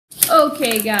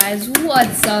Okay guys,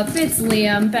 what's up? It's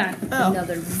Liam back with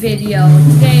another video.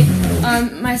 Today,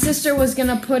 my sister was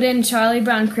gonna put in Charlie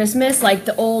Brown Christmas, like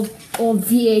the old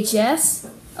VHS.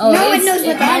 Oh, no one knows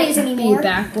what that is anymore. Be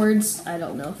backwards. I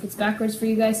don't know if it's backwards for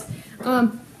you guys.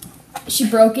 She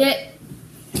broke it.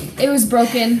 It was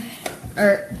broken.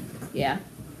 Yeah.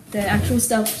 The actual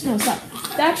stuff. No, stop.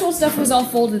 The actual stuff was all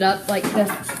folded up. Like the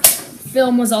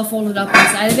film was all folded up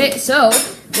inside of it. So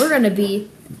we're gonna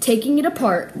be taking it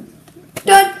apart.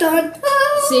 Dun, dun, dun.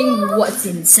 Seeing what's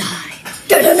inside.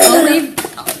 Dun, dun, dun,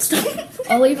 dun.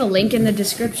 I'll leave a link in the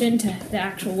description to the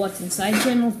actual What's Inside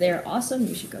channel. They're awesome.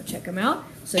 You should go check them out.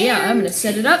 So yeah, I'm gonna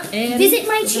set it up and visit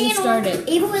my channel,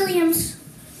 Ava Williams.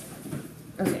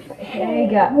 Okay. There you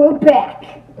go. We're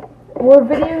back. We're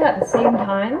videoing at the same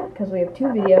time because we have two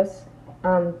videos.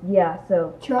 Yeah.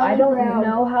 So I don't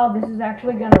know how this is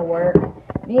actually gonna work.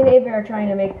 Me and Ava are trying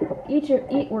to make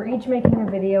we're each making a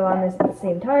video on this at the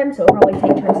same time, so we'll probably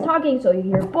take turns talking, so you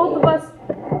hear both of us.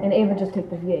 And Ava just took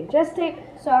the VHS tape.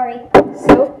 Sorry.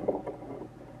 So,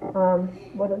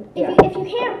 if you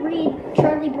can't read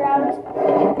Charlie Brown's,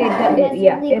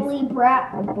 legally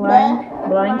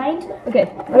blind. Okay,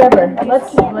 whatever.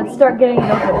 Let's start getting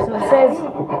it open. So it says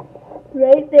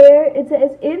right there. It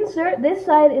says insert this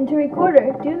side into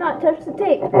recorder. Do not touch the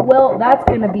tape. Well, that's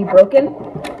gonna be broken.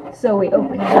 So we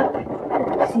open it up.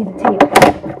 See the tape.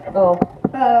 Oh,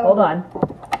 hold on.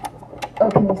 Oh,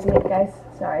 can you see it, guys?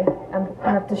 Sorry, I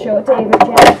have to show it to Ava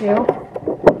channel too.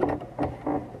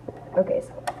 Okay,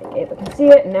 so I think Ava can see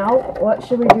it. Now, what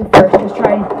should we do first? Just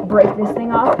try and break this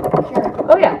thing off? Sure.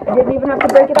 Oh yeah, I didn't even have to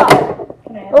break it off.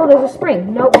 Oh, there's a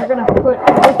spring. Nope, we're gonna put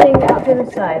everything out to the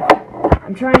side.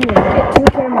 I'm trying to get two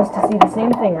cameras to see the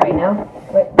same thing right now.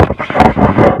 Wait.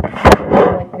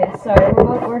 Like this. Sorry,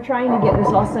 we're trying to get this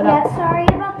all set up. Yeah, sorry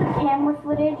about the camera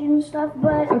footage and stuff,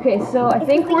 but okay, so I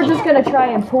think we're just gonna try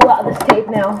and pull out this tape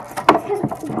now.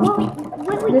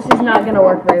 This is not gonna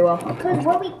work very well. Because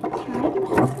what we can I do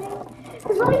something?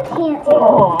 Because what we can't do.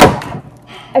 Oh,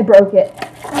 I broke it.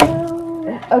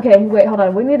 Okay, wait, hold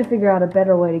on. We need to figure out a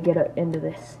better way to get it into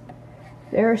this.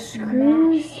 There are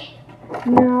screws.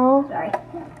 No. Sorry.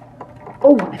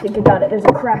 Oh, I think I got it. There's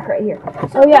a crack right here.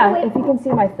 Oh yeah, if you can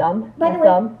see my thumb. By the way,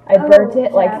 I burnt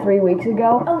it like 3 weeks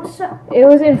ago. Oh, so it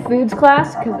was in foods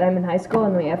class because I'm in high school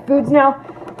and we have foods now.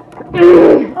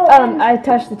 I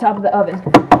touched the top of the oven.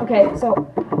 Okay, so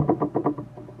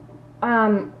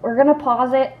we're gonna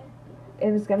pause it.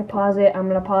 It was gonna pause it. I'm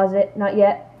gonna pause it. Not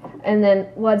yet. And then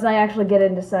once I actually get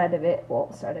inside of it,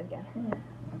 we'll start it again.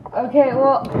 Okay,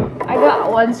 well, I got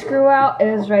one screw out.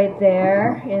 It was right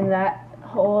there in that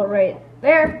hole right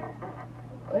there.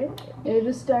 Wait, it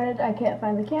just started. I can't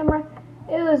find the camera.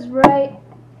 It was right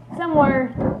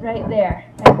somewhere right there.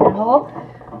 Right in that hole.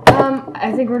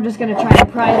 I think we're just gonna try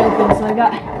and pry it open. So I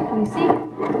got. Can you see?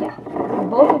 Yeah.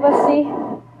 Both of us see.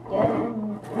 Yeah.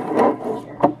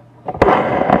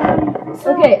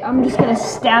 Okay, I'm just gonna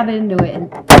stab into it and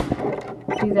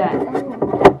do that.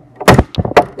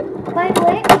 By the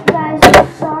way, guys,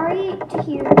 sorry to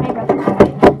hear my brother's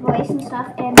voice and stuff,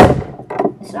 and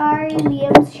sorry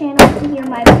Liam's channel to hear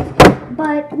my voice,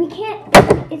 but we can't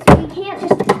just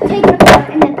take it apart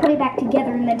and then put it back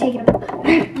together and then take it apart.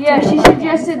 Yeah, she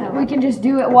suggested we can just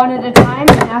do it one at a time,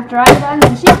 and after I'm done,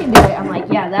 then she can do it. I'm like,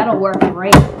 yeah, that'll work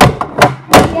great.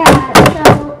 Yeah,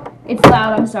 so it's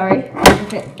loud. I'm sorry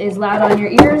if it is loud on your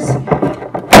ears.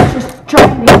 Just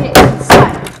trying to get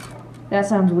inside. That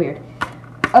sounds weird.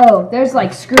 Oh, there's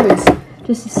like screws.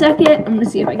 Just a second. I'm gonna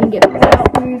see if I can get this out.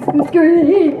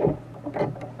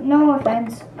 No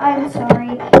offense. I'm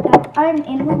sorry. I'm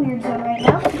in a weird zone right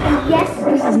now. And yes,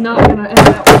 this is not gonna end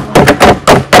out well.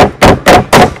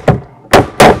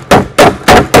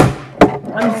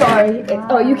 I'm sorry.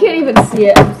 Oh, you can't even see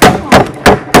it. I'm sorry.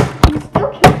 You still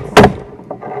can't see.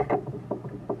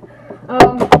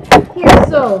 Here.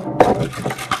 So,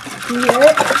 do you hear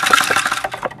it?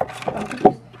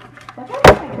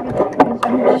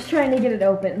 I'm just trying to get it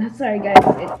open. Sorry, guys.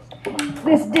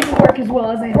 This didn't work as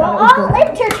well as I thought well, it was I'll going.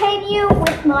 entertain you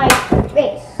with my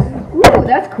face. Ooh,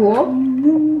 that's cool.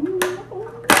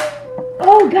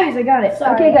 Oh, guys, I got it.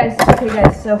 Sorry. Okay, guys.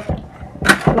 So,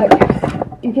 look,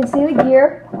 you can see the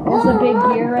gear. There's a big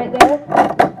gear right there.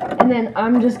 And then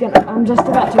I'm just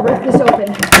about to rip this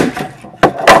open.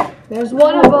 There's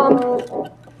one of them.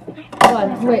 Hold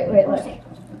on. Wait. Look.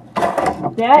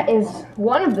 That is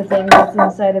one of the things that's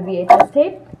inside of VHS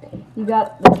tape. You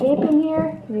got the tape in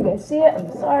here. Can you guys see it? I'm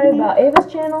sorry about Ava's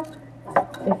channel,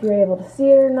 if you're able to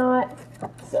see it or not.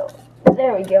 So,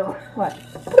 there we go. Watch.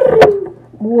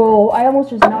 Whoa, I almost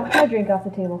just knocked my drink off the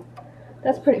table.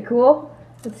 That's pretty cool.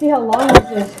 Let's see how long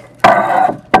this is.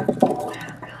 Oh, God.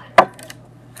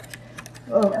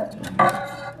 Oh.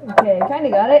 Okay, kind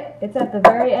of got it. It's at the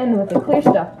very end with the clear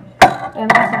stuff.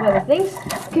 And lots of other things.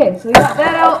 Okay, so we got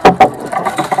that out.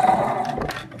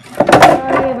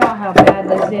 Sorry about how bad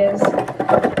this is.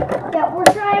 Yeah, we're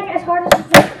trying as hard as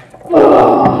we can. We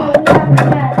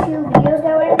have 2 videos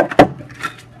going.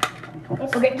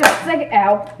 Okay, just a second.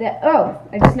 Ow.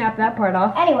 I just snapped that part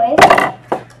off. Anyways.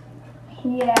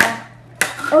 Yeah.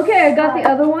 Okay, I got the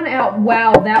other one out.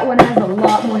 Wow, that one has a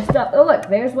lot more stuff. Oh, look,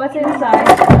 there's what's inside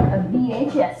a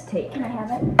VHS tape. Can I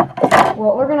have it?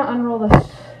 Well, we're going to unroll this.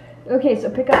 Okay, so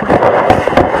pick up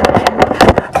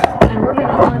and we're going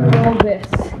to unroll this.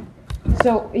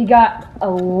 So we got a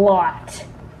lot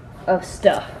of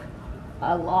stuff.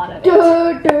 A lot of it.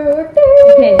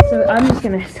 Okay, so I'm just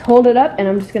going to hold it up and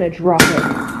I'm just going to drop it.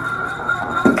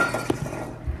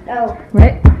 Oh.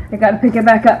 Right? I got to pick it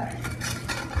back up.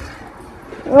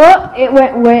 Oh, it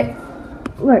went wet.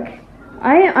 Look,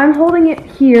 I'm holding it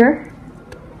here.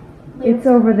 It's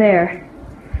over there.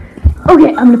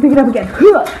 Okay, I'm going to pick it up again.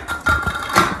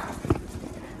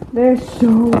 There's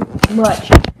so much.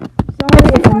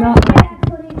 Sorry if I'm not.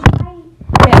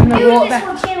 Okay, I'm going to roll it back.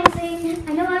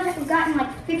 I know I've gotten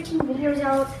like 15 videos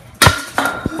out.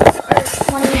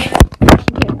 Okay,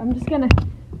 I'm just going to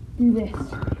do this.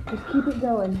 Just keep it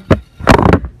going.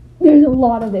 There's a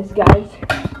lot of this, guys.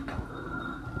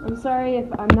 I'm sorry if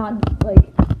I'm not, like,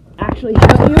 actually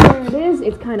showing you where it is.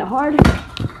 It's kind of hard.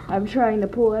 I'm trying to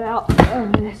pull it out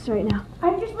of this right now.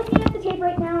 I'm just looking at the tape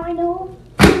right now, I know.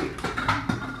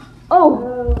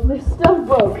 Oh, this stuff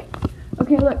broke.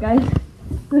 Okay, look, guys.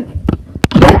 Look.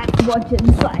 That's what's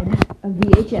inside a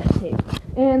VHS tape.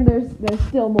 And there's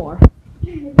still more.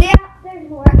 Yeah, there's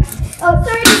more. Oh,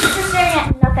 sorry, just staring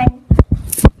at nothing.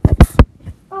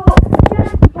 Oh,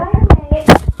 just by the way,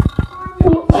 on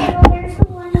the channel, there's the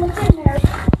one with the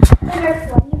Nerf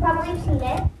one. You probably have seen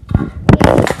it.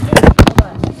 Hold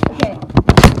on. Okay.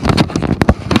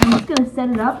 I'm just going to set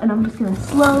it up, and I'm just going to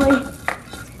slowly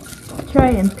try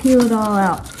and peel it all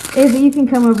out. Ava, you can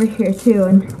come over here, too,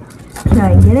 and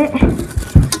try and get it.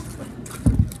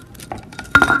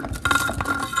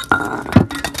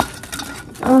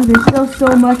 Oh, there's still so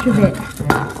much of it.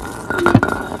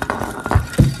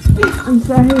 I'm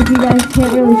sorry if you guys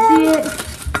can't really see it.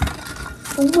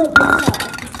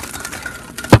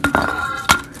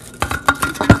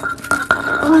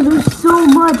 Oh, there's so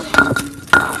much.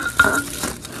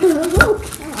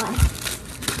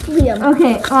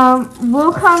 Okay,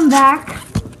 we'll come back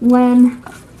when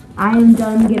I am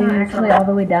done getting actually all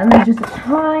the way done. There's just a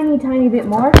tiny, tiny bit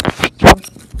more. So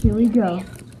here we go.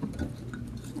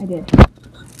 I did.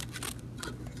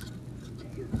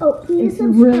 Oh, please It's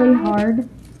subscribe. really hard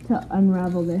to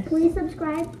unravel this. Please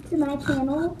subscribe to my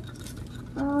channel.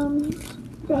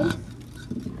 Thanks.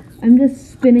 I'm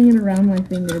just spinning it around my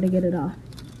finger to get it off.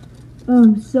 Oh,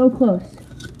 I'm so close.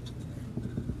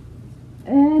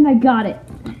 And I got it.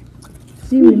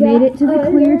 See, we made it to the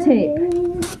clear tape.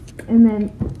 And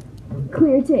then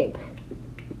clear tape.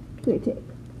 Clear tape.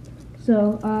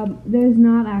 So, there's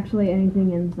not actually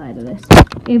anything inside of this.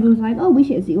 Ava was like, oh, we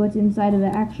should see what's inside of the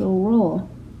actual roll.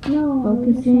 No,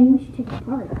 Focusing. we should take it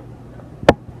apart.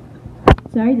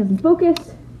 Sorry, it doesn't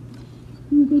focus.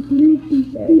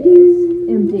 There it is.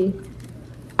 Empty.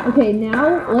 Okay,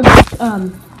 now let's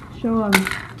show them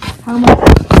how much.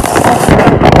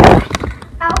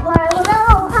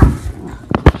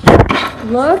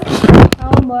 Look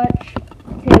how much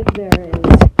tape there is.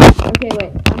 Okay,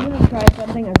 wait. I'm gonna try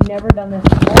something. I've never done this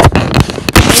before.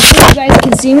 Make sure you guys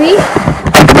can see me.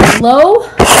 Low,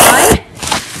 high.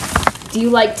 Do you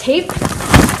like tape?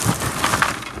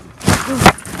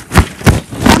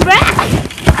 I'm back.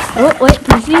 Oh, wait.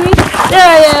 Can you see me? There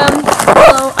I am.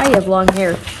 Hello. I have long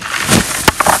hair.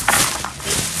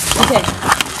 Okay.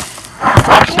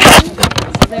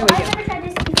 There we go. I've never tried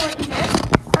this before either.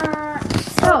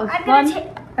 Oh, it's fun.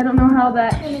 I don't know how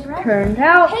that turned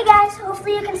out. Hey guys,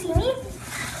 hopefully you can see me.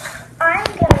 I'm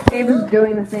gonna Ava's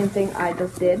doing the same thing I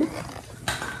just did.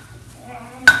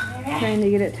 Trying to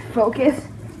get it to focus.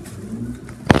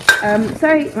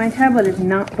 Sorry, my tablet is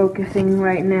not focusing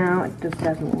right now. It just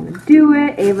doesn't want to do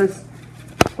it. Ava's,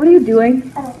 what are you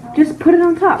doing? I don't know. Just put it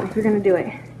on top if you're going to do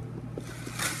it.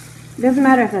 It doesn't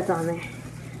matter if that's on there.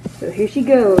 So here she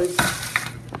goes.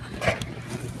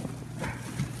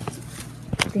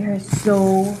 There is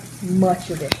so much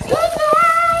of it. Hey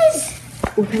guys!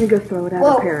 We're going to go throw it at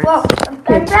Whoa, our parents. whoa,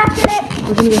 I'm back in it.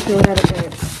 We're going to go throw it at our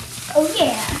parents. Oh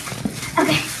yeah.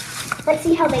 Okay, let's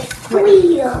see how they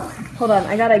feel. Hold on,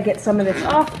 I got to get some of this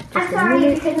off. I'm Just a sorry you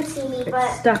minute. couldn't see me, It's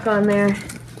but stuck on there.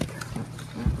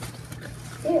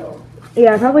 ew.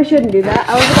 Yeah, I probably shouldn't do that.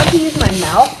 I was about to use my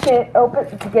mouth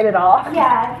to get it off.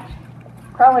 Yeah.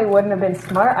 probably wouldn't have been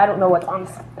smart. I don't know what's on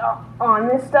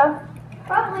this stuff.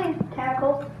 Probably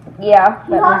chemicals. Yeah.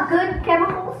 You want good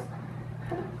chemicals?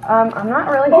 I'm not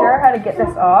really sure how to get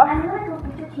this off. I'm gonna go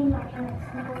entertain my parents.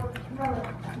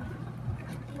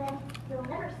 You'll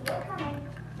never see it coming.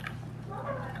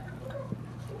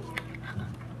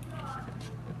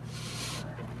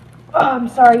 Oh, I'm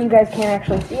sorry, you guys can't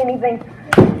actually see anything.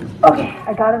 Okay,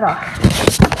 I got it off.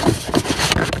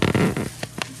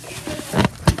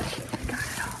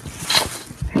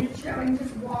 It's showing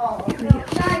this wall.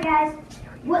 Sorry, guys.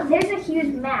 Well, there's a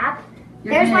huge map.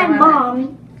 There's my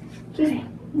mom. She's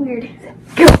weird.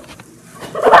 Go.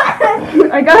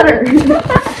 I got her.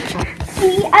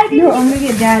 See, I didn't. No, I'm gonna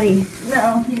get Daddy.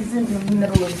 No, he's in the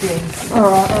middle of things.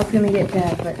 Oh, I was gonna get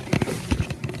Dad, but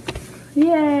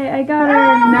yay! I got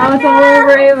her. Now it's all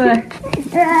over Ava.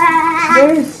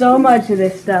 There's so much of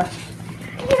this stuff.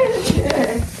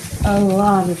 A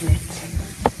lot of it.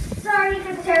 Sorry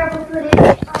for the terrible footage.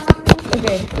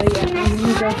 Okay, so yeah, I'm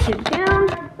gonna go sit down.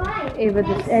 Ava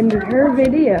just ended her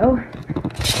video.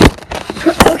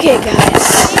 Okay,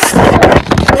 guys.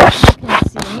 You can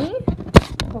see me.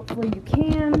 Hopefully you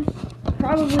can.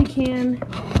 Probably can.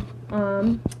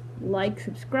 Like,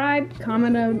 subscribe,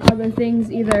 comment on other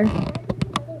things. Either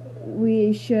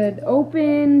we should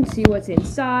open, see what's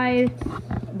inside,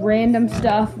 random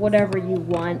stuff, whatever you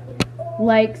want.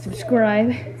 Like,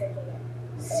 subscribe.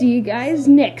 See you guys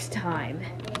next time.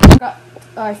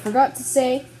 I forgot to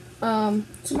say,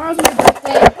 tomorrow's my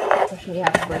birthday. Especially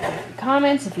happy birthday in the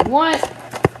comments if you want.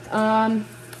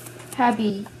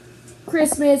 Happy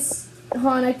Christmas,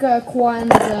 Hanukkah,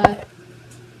 Kwanzaa,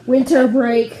 winter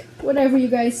break, whatever you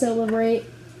guys celebrate.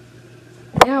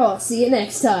 Now I'll see you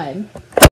next time.